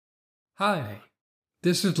Hi,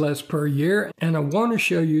 this is Les Puryear, and I want to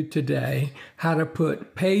show you today how to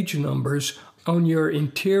put page numbers on your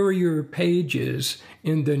interior pages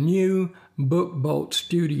in the new BookBolt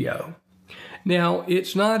Studio. Now,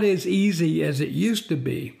 it's not as easy as it used to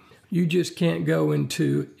be. You just can't go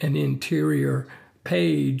into an interior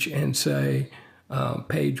page and say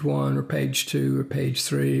page 1 or page 2 or page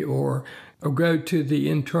 3 or go to the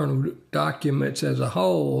internal documents as a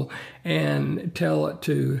whole and tell it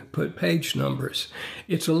to put page numbers.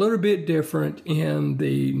 It's a little bit different in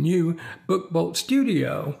the new BookBolt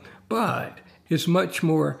Studio, but it's much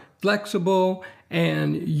more flexible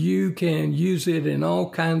and you can use it in all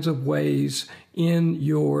kinds of ways in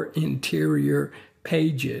your interior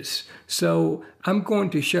pages. So I'm going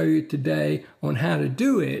to show you today on how to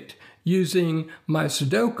do it using my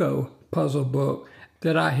Sudoku puzzle book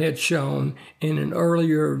that I had shown in an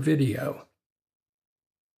earlier video.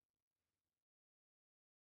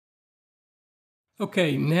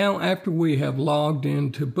 Okay, now after we have logged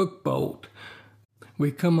into BookBolt,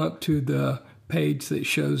 we come up to the page that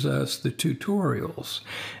shows us the tutorials.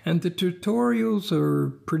 And the tutorials are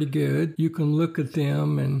pretty good. You can look at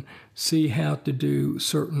them and see how to do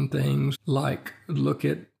certain things, like look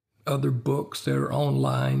at other books that are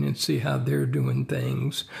online and see how they're doing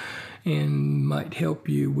things, and might help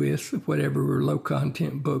you with whatever low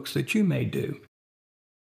content books that you may do.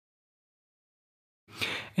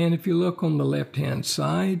 And if you look on the left hand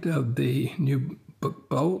side of the new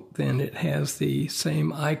BookBolt, then it has the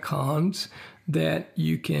same icons that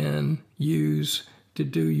you can use to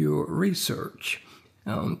do your research.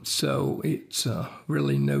 So it's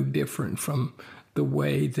really no different from the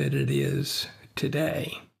way that it is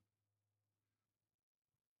today.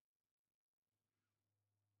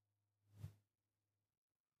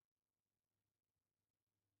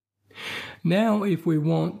 Now, if we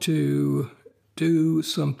want to do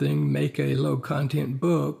something, make a low content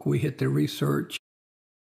book, we hit the research.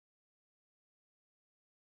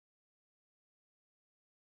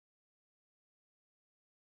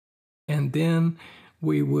 And then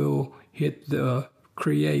we will hit the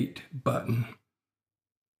create button.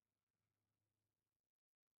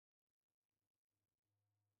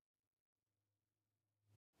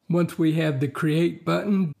 Once we have the create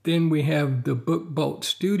button, then we have the BookBolt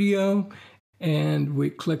Studio, and we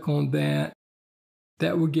click on that.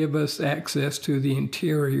 That will give us access to the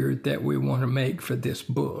interior that we want to make for this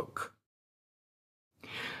book.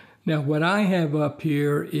 Now, what I have up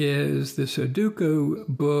here is the Sudoku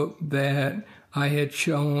book that I had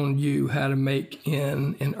shown you how to make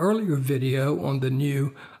in an earlier video on the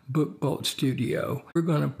new BookBolt Studio. We're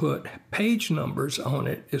going to put page numbers on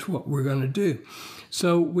it is what we're going to do.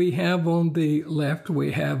 So we have on the left,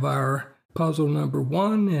 we have our puzzle number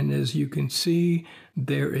 1, and as you can see,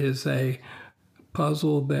 there is a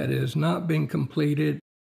puzzle that has not been completed.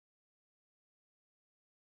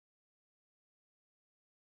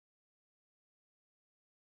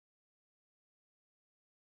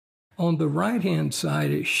 On the right-hand side,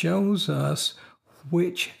 it shows us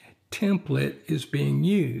which template is being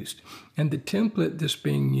used. And the template that's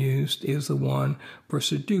being used is the one for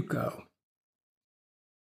Sudoku.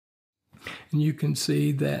 And you can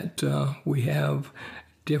see that we have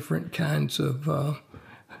different kinds of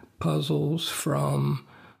puzzles from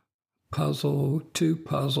puzzle to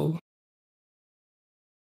puzzle.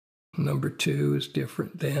 Number 2 is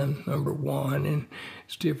different than number 1, and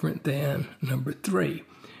it's different than number 3.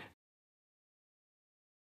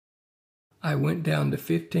 I went down to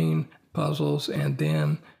 15 puzzles, and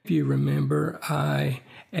then, if you remember, I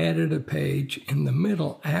added a page in the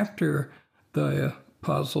middle after the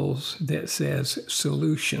puzzles that says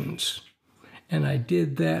solutions. And I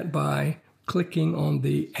did that by clicking on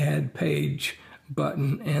the add page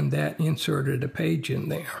button, and that inserted a page in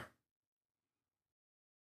there.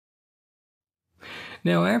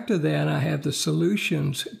 Now after that, I have the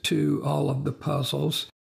solutions to all of the puzzles.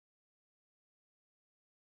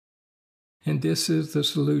 And this is the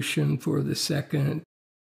solution for the second.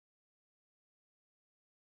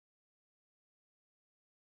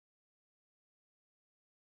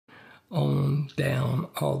 On down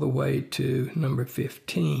all the way to number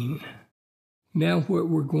 15. Now what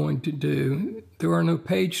we're going to do, there are no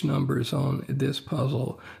page numbers on this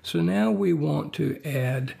puzzle, so now we want to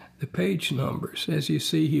add the page numbers. As you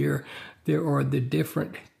see here, there are the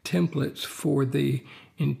different templates for the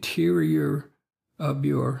interior of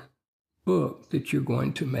your book that you're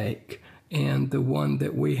going to make. And the one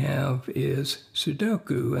that we have is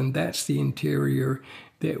Sudoku, and that's the interior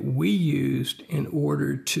that we used in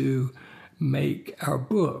order to make our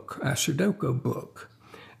book, our Sudoku book.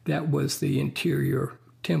 That was the interior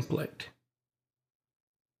template.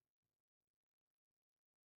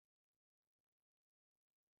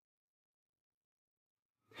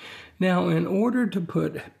 Now, in order to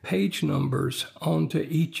put page numbers onto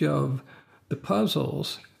each of the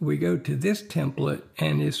puzzles, we go to this template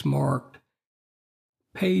and it's marked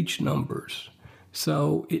page numbers.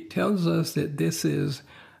 So it tells us that this is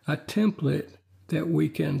a template that we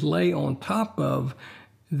can lay on top of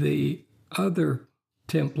the other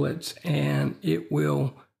templates and it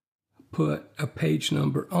will put a page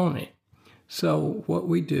number on it. So what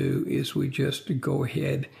we do is we just go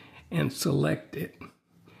ahead and select it.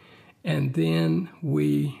 And then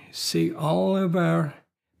we see all of our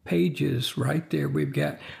pages right there. We've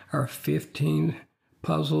got our 15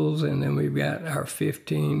 puzzles and then we've got our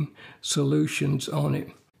 15 solutions on it.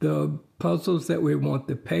 The puzzles that we want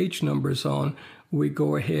the page numbers on, we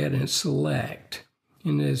go ahead and select.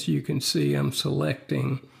 And as you can see, I'm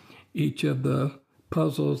selecting each of the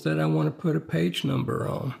puzzles that I want to put a page number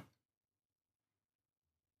on.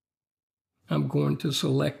 I'm going to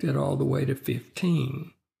select it all the way to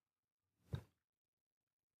 15.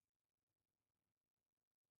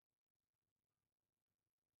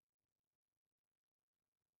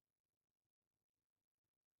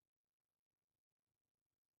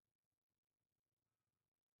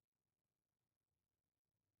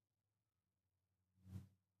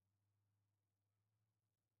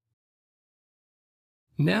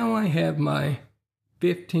 Now I have my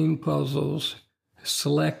 15 puzzles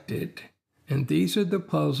selected, and these are the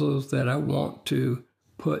puzzles that I want to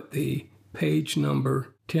put the page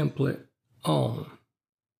number template on.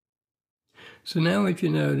 So now if you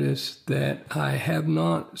notice that I have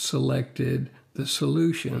not selected the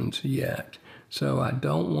solutions yet, so I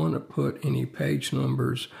don't want to put any page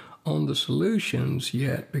numbers on the solutions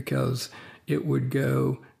yet because it would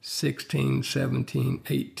go 16, 17,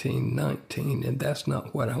 18, 19, and that's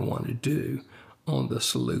not what I want to do on the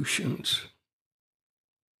solutions.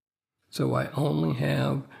 So I only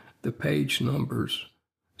have the page numbers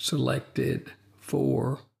selected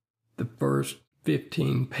for the first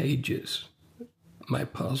 15 pages, my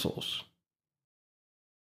puzzles.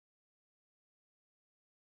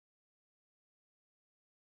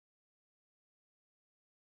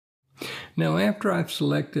 Now after I've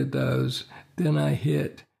selected those, then I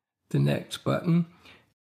hit the next button.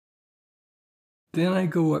 Then I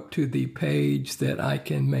go up to the page that I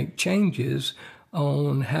can make changes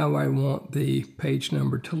on how I want the page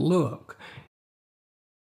number to look.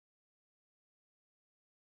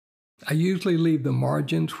 I usually leave the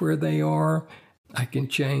margins where they are. I can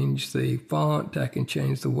change the font, I can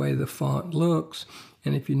change the way the font looks,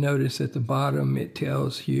 and if you notice at the bottom it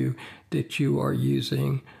tells you that you are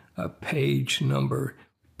using a page number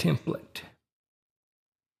template.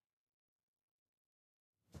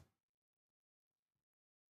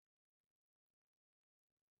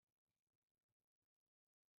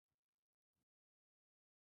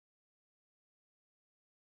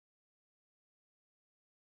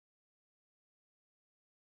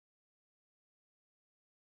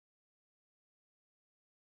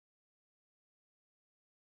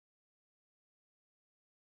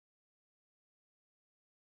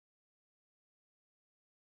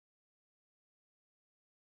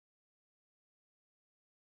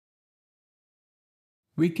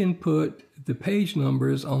 We can put the page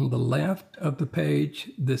numbers on the left of the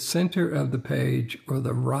page, the center of the page, or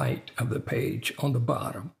the right of the page on the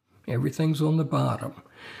bottom. Everything's on the bottom.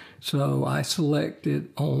 So I select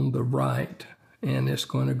it on the right, and it's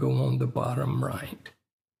going to go on the bottom right.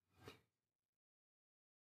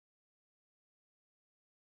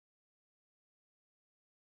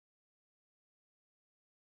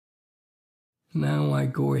 Now I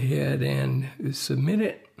go ahead and submit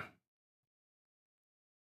it.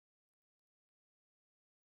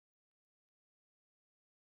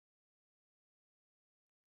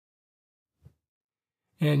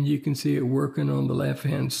 And you can see it working on the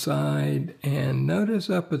left-hand side. And notice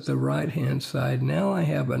up at the right-hand side, now I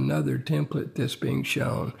have another template that's being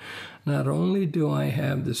shown. Not only do I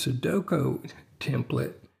have the Sudoku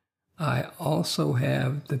template, I also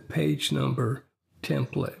have the page number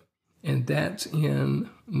template. And that's in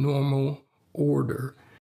normal order.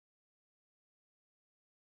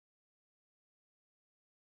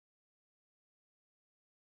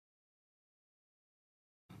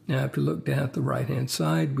 Now, if you look down at the right-hand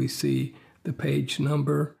side, we see the page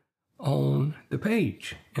number on the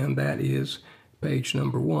page, and that is page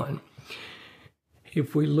number 1.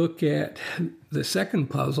 If we look at the second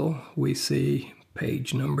puzzle, we see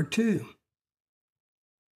page number 2.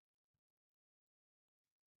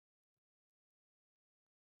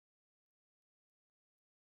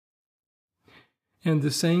 And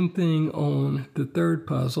the same thing on the third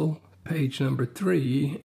puzzle, page number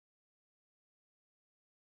 3.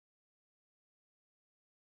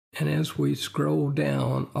 And as we scroll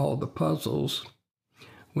down all the puzzles,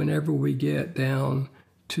 whenever we get down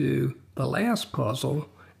to the last puzzle,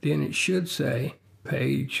 then it should say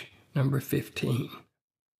page number 15.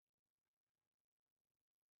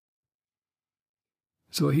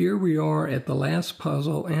 So here we are at the last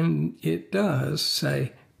puzzle, and it does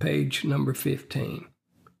say page number 15.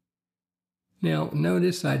 Now,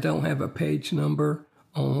 notice I don't have a page number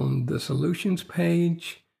on the solutions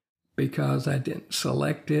page because I didn't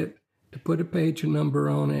select it to put a page number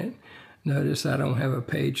on it. Notice I don't have a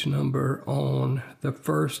page number on the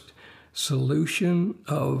first solution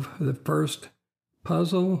of the first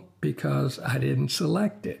puzzle because I didn't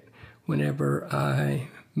select it whenever I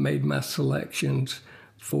made my selections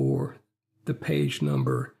for the page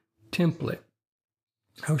number template.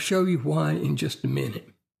 I'll show you why in just a minute.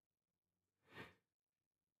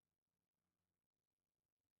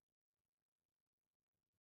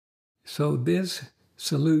 So this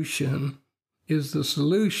solution is the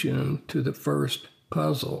solution to the first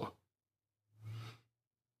puzzle.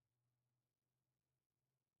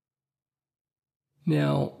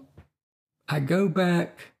 Now, I go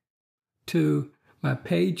back to my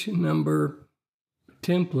page number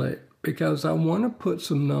template because I want to put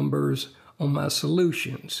some numbers on my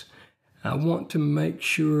solutions. I want to make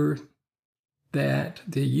sure that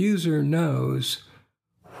the user knows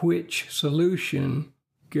which solution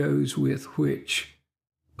goes with which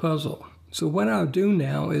puzzle. So what I'll do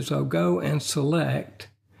now is I'll go and select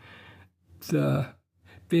the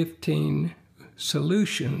 15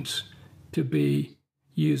 solutions to be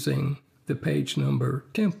using the page number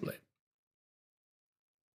template.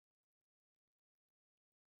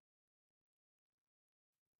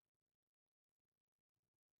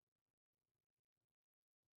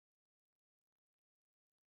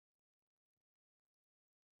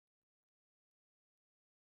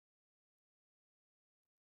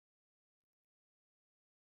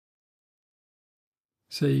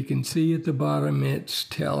 So you can see at the bottom it's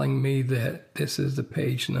telling me that this is the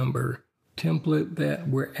page number template that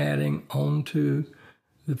we're adding onto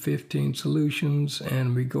the 15 solutions,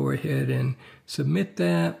 and we go ahead and submit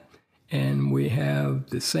that, and we have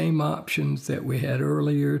the same options that we had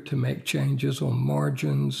earlier to make changes on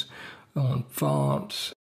margins, on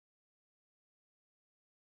fonts,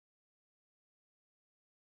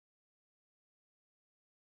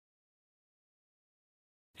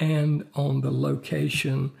 and on the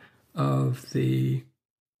location of the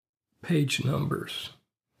page numbers.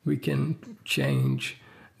 We can change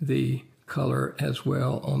the color as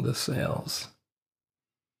well on the cells.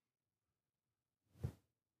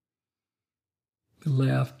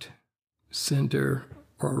 Left, center,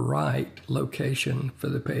 or right location for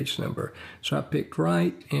the page number. So I picked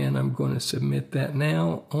right, and I'm going to submit that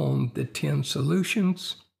now on the 10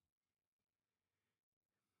 solutions.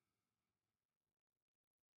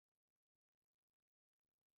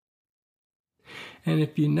 And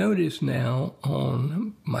if you notice now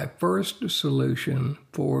on my first solution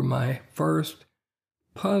for my first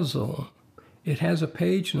puzzle, it has a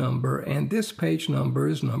page number, and this page number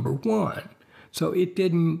is number 1. So it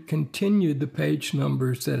didn't continue the page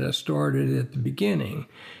numbers that I started at the beginning.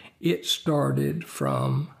 It started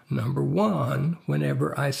from number 1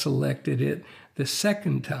 whenever I selected it the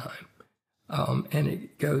second time. And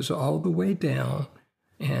it goes all the way down,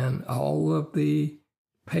 and all of the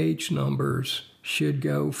page numbers should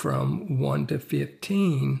go from 1 to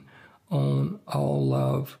 15 on all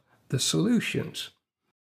of the solutions.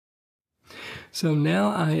 So now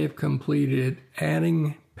I have completed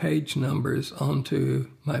adding page numbers onto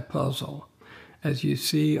my puzzle. As you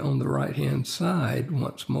see on the right-hand side,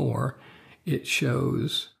 once more, it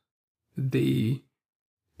shows the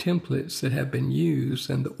templates that have been used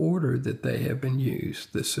and the order that they have been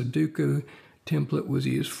used. The Sudoku template was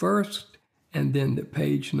used first, and then the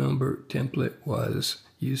page number template was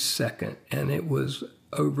used second, and it was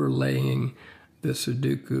overlaying the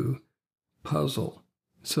Sudoku puzzle.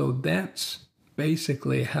 So that's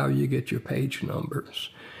basically how you get your page numbers.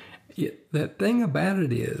 The thing about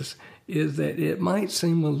it is that it might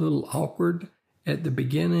seem a little awkward at the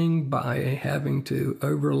beginning by having to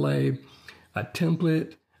overlay a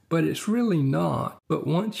template, but it's really not. But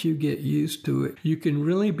once you get used to it, you can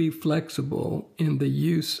really be flexible in the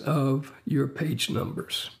use of your page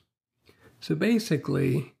numbers. So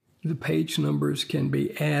basically, the page numbers can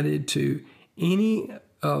be added to any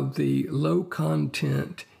of the low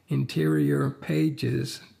content interior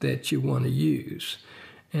pages that you want to use.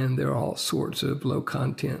 And there are all sorts of low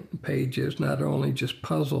content pages, not only just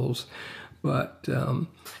puzzles, but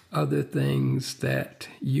other things that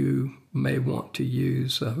you may want to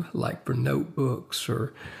use, like for notebooks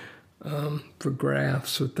or for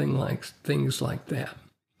graphs or things like that.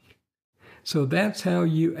 So that's how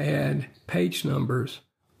you add page numbers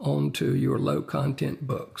onto your low content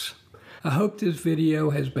books. I hope this video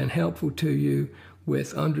has been helpful to you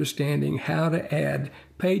with understanding how to add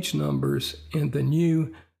page numbers in the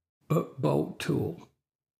new BookBolt tool.